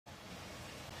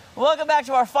Welcome back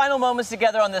to our final moments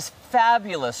together on this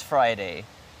fabulous Friday.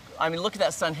 I mean, look at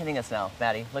that sun hitting us now,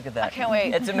 Maddie. Look at that. I can't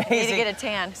wait. It's amazing. Need to get a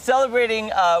tan. Celebrating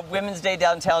Women's Day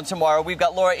downtown tomorrow. We've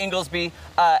got Laura Inglesby,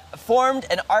 formed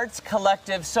an arts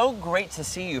collective. So great to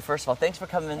see you, first of all. Thanks for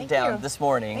coming down this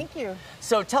morning. Thank you.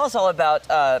 So tell us all about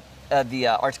the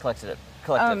arts collective.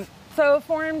 So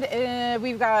formed,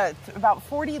 we've got about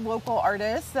 40 local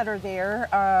artists that are there.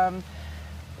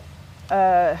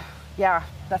 Yeah,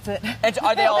 that's it. And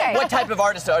are they all, what type of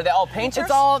artists are they? All painters?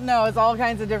 It's all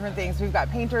kinds of different things. We've got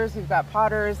painters, we've got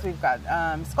potters, we've got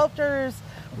sculptors,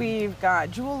 we've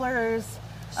got jewelers.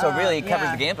 So really it covers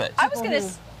the gambit. I was going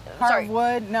to... Carve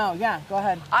wood. No, go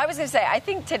ahead. I was going to say, I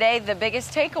think today the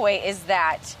biggest takeaway is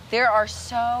that there are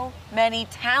so many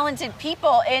talented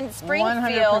people in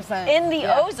Springfield, 100%. in the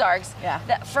Ozarks,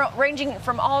 that ranging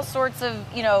from all sorts of,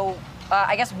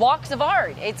 I guess, walks of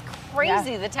art. It's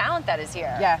crazy the talent that is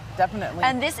here. Yeah, definitely.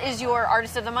 And this is your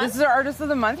Artist of the Month? This is our Artist of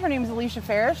the Month. Her name is Alicia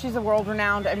Ferris. She's a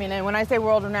world-renowned, and when I say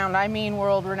world-renowned, I mean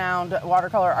world-renowned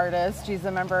watercolor artist. She's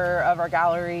a member of our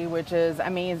gallery, which is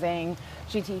amazing.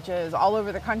 She teaches all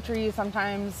over the country,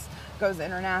 sometimes goes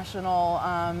international,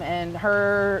 and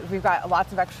we've got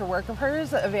lots of extra work of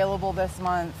hers available this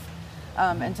month.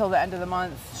 Until the end of the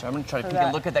month. So I'm going to try to take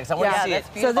a look at that because I want to see it.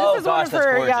 So this is one of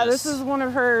her. This is one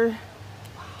of her.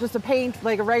 Just a paint,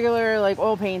 like a regular,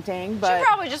 oil painting. But she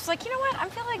probably just you know what? I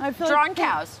feel like drawing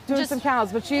cows. Doing some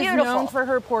cows. But she's known for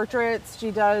her portraits. She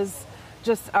does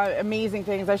just amazing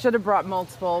things. I should have brought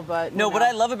multiple, but no. What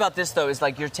I love about this though is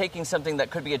you're taking something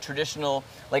that could be a traditional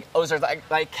Ozarks,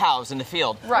 like cows in the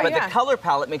field, right? But the color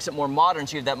palette makes it more modern.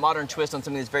 So you have that modern twist on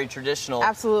something that's very traditional.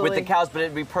 Absolutely. With the cows, but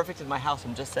it'd be perfect in my house.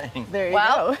 I'm just saying. There you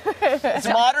go. It's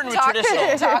modern with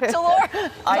traditional. Talk to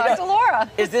Laura. Talk to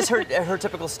Laura. Is this her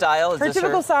typical style? Her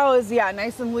typical style is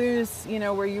nice and loose.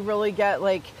 Where you really get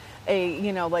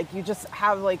you just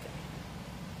have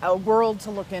a world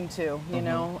to look into, you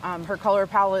know. Her color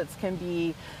palettes can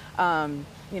be,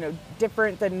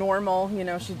 different than normal.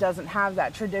 She doesn't have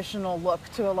that traditional look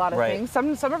to a lot of things. Some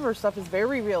of her stuff is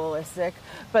very realistic,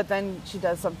 but then she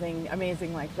does something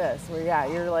amazing like this, where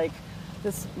you're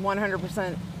this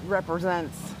 100%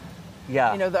 represents,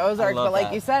 the Ozarks, but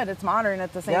like you said, it's modern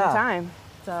at the same time.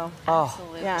 So,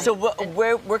 absolutely. So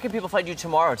where can people find you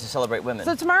tomorrow to celebrate women?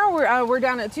 So tomorrow we're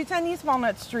down at 210 East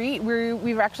Walnut Street.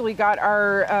 We've actually got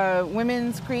our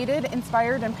Women's Created,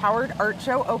 Inspired, Empowered Art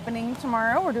Show opening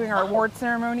tomorrow. We're doing our award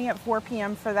ceremony at 4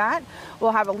 p.m. for that.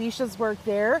 We'll have Alicia's work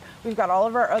there. We've got all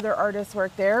of our other artists'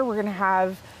 work there. We're going to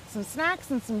have some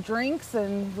snacks and some drinks,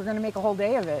 and we're going to make a whole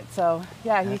day of it. So,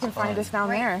 you can find us down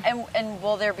there. And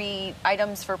will there be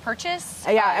items for purchase?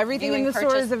 Yeah, everything in the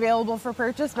store is available for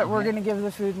purchase, but we're going to give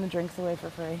the food and the drinks away for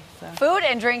free. So. Food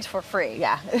and drinks for free.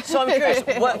 Yeah. So I'm curious,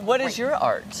 what is your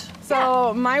art?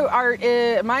 So my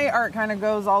art kind of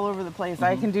goes all over the place.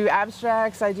 I can do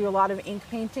abstracts. I do a lot of ink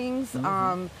paintings. With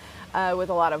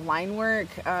a lot of line work,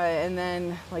 and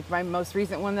then my most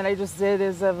recent one that I just did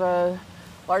is of a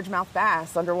largemouth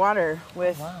bass underwater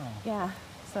with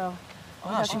so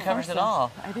wow, she covers it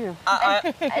all. I do.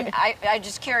 I'm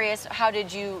just curious, how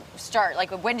did you start?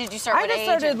 When did you start?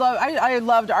 I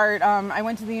loved art. I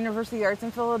went to the University of the Arts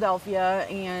in Philadelphia,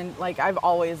 and I've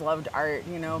always loved art,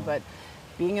 but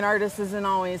being an artist isn't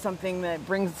always something that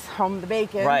brings home the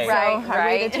bacon. Right. So I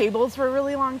waited tables for a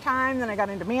really long time. Then I got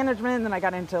into management. Then I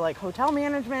got into hotel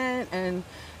management and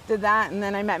did that. And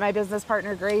then I met my business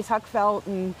partner, Grace Huckfelt,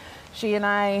 and she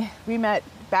and we met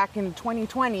back in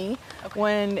 2020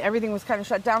 when everything was kind of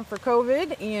shut down for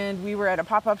COVID, and we were at a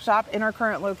pop-up shop in our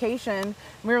current location. And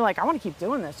we were like, I want to keep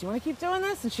doing this. You want to keep doing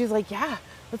this? And she's like, yeah,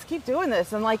 let's keep doing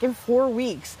this. And in 4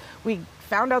 weeks, we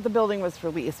found out the building was for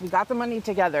lease. We got the money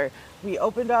together. We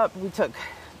opened up. We took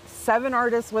 7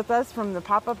 artists with us from the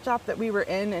pop-up shop that we were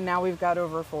in, and now we've got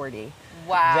over 40.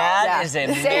 Wow. That is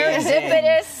amazing.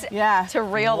 Serendipitous to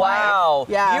real life. Wow.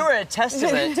 Yeah. You're a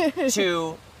testament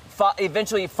to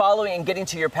eventually following and getting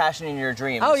to your passion and your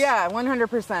dreams. Oh yeah,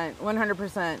 100%,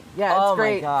 100%. Yeah, it's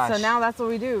great. My gosh. So now that's what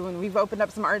we do. And we've opened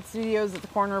up some art studios at the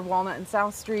corner of Walnut and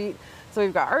South Street. So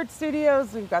we've got art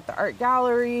studios, we've got the art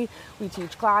gallery, we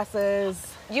teach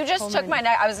classes. You just took my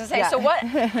neck. I was going to say, so what?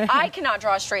 I cannot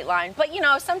draw a straight line, but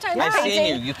sometimes I've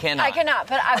seen you cannot. I cannot,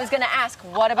 but I was going to ask,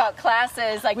 what about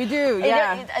classes? We do,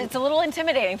 yeah. It's a little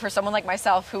intimidating for someone like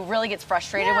myself who really gets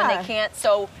frustrated when they can't,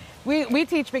 so. We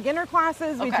teach beginner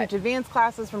classes, we teach advanced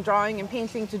classes from drawing and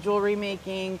painting to jewelry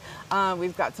making.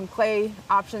 We've got some clay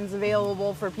options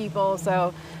available for people,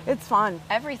 so it's fun.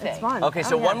 Everything. It's fun. Okay,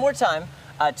 so one more time.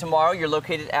 Tomorrow you're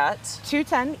located at?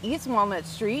 210 East Walnut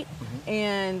Street,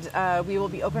 and we will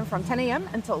be open from 10 a.m.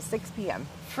 until 6 p.m.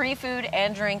 free food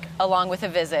and drink along with a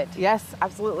visit. Yes,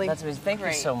 absolutely. That's amazing. Thank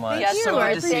you so much. Yes, so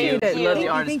I good to see you. appreciate it. Love the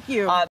artist. Thank you.